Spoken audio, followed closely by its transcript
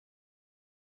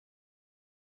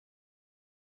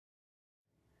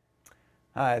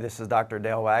Hi, this is Dr.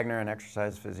 Dale Wagner, an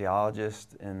exercise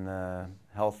physiologist in the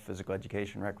Health, Physical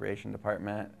Education, Recreation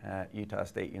Department at Utah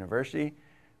State University.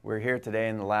 We're here today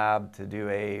in the lab to do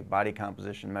a body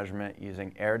composition measurement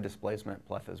using air displacement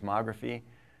plethysmography.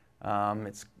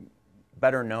 It's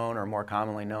better known or more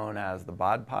commonly known as the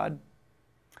Bod Pod.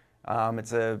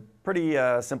 It's a pretty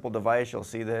simple device. You'll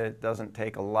see that it doesn't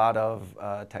take a lot of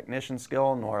technician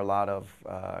skill nor a lot of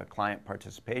client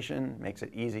participation. Makes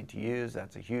it easy to use.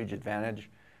 That's a huge advantage.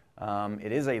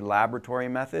 It is a laboratory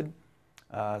method,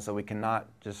 so we cannot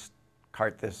just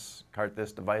cart this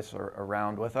device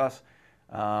around with us.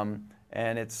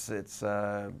 And it's as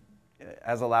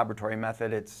a laboratory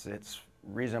method, it's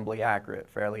reasonably accurate,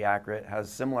 fairly accurate.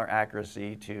 Has similar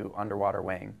accuracy to underwater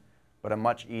weighing, but a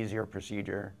much easier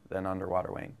procedure than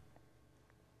underwater weighing.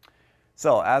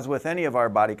 So as with any of our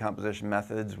body composition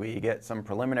methods, we get some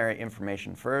preliminary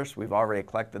information first. We've already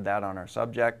collected that on our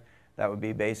subject. That would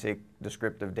be basic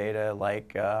descriptive data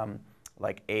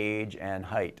like age and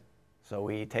height. So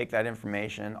we take that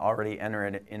information, already enter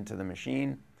it into the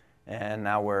machine, and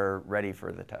now we're ready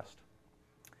for the test.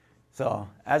 So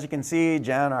as you can see,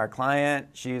 Jen, our client,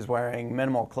 she's wearing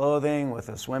minimal clothing with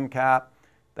a swim cap.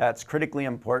 That's critically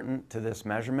important to this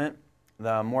measurement.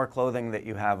 The more clothing that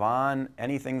you have on,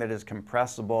 anything that is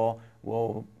compressible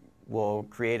will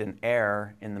create an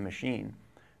error in the machine.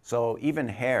 So even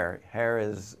hair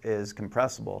is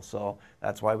compressible, so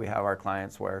that's why we have our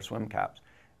clients wear swim caps.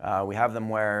 We have them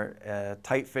wear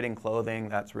tight-fitting clothing.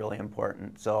 That's really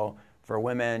important. So for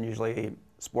women, usually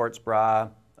sports bra,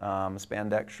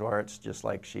 spandex shorts, just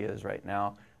like she is right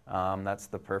now. That's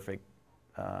the perfect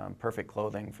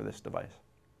clothing for this device.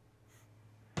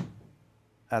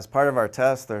 As part of our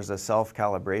test, there's a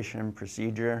self-calibration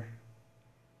procedure.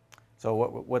 So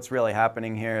what's really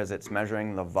happening here is it's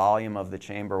measuring the volume of the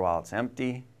chamber while it's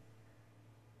empty.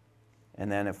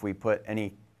 And then if we put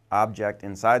any object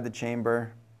inside the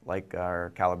chamber, like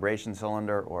our calibration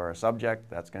cylinder or a subject,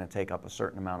 that's going to take up a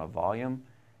certain amount of volume.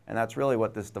 And that's really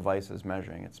what this device is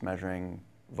measuring. It's measuring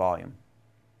volume.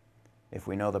 If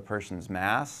we know the person's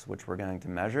mass, which we're going to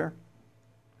measure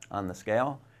on the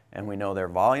scale, and we know their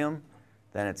volume,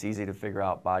 then it's easy to figure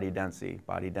out body density.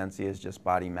 Body density is just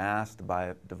body mass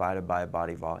divided by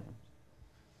body volume.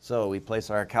 So we place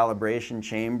our calibration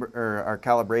chamber, or our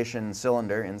calibration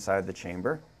cylinder inside the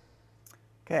chamber.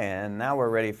 Okay, and now we're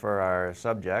ready for our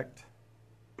subject.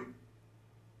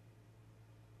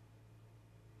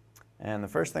 And the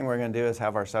first thing we're going to do is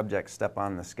have our subject step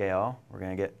on the scale. We're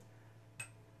going to get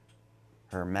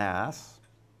her mass.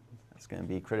 That's going to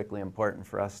be critically important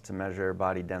for us to measure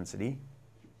body density.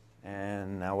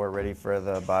 And now we're ready for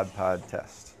the Bod Pod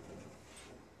test.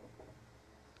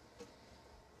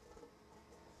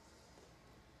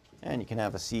 And you can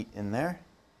have a seat in there.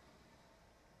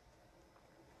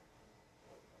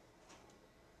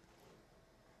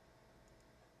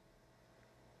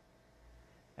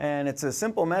 And it's a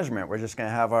simple measurement. We're just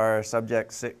going to have our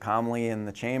subject sit calmly in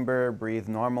the chamber, breathe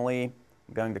normally.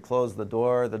 I'm going to close the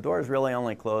door. The door is really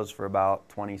only closed for about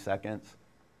 20 seconds.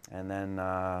 And then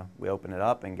we open it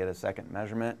up and get a second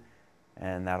measurement,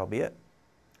 and that'll be it.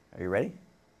 Are you ready?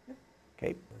 Yeah.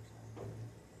 Okay.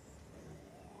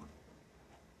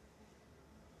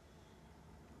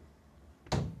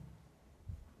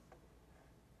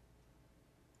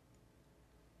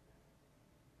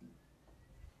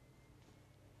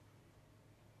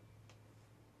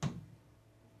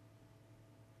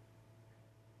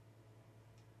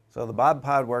 So the Bod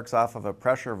Pod works off of a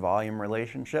pressure-volume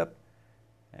relationship.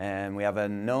 And we have a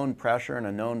known pressure and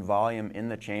a known volume in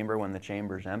the chamber when the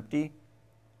chamber is empty.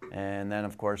 And then,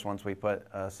 of course, once we put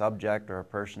a subject or a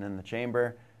person in the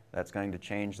chamber, that's going to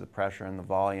change the pressure and the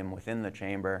volume within the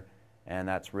chamber. And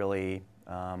that's really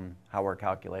how we're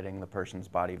calculating the person's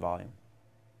body volume.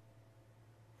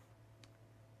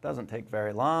 Doesn't take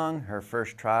very long. Her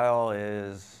first trial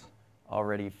is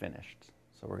already finished.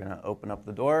 So we're going to open up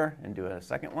the door and do a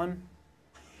second one.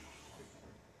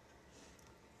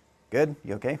 Good?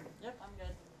 You okay? Yep, I'm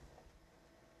good.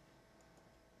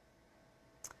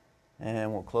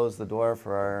 And we'll close the door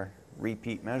for our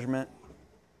repeat measurement.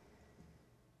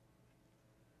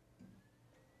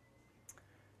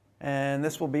 And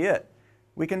this will be it.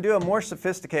 We can do a more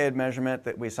sophisticated measurement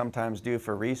that we sometimes do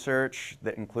for research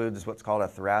that includes what's called a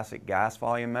thoracic gas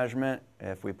volume measurement.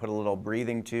 If we put a little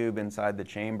breathing tube inside the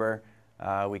chamber,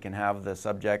 we can have the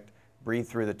subject breathe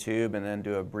through the tube and then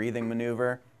do a breathing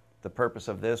maneuver. The purpose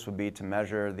of this would be to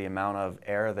measure the amount of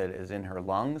air that is in her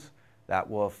lungs. That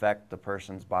will affect the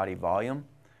person's body volume.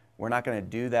 We're not going to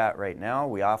do that right now.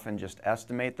 We often just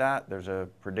estimate that. There's a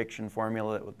prediction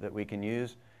formula that we can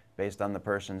use based on the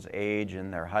person's age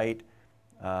and their height.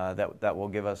 that will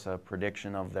give us a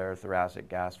prediction of their thoracic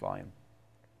gas volume.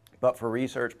 But for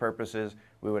research purposes,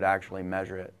 we would actually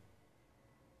measure it.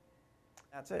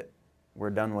 That's it.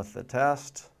 We're done with the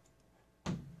test.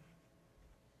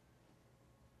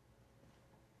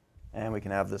 And we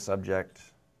can have the subject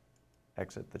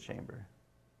exit the chamber.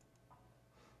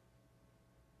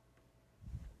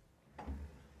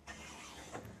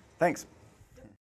 Thanks.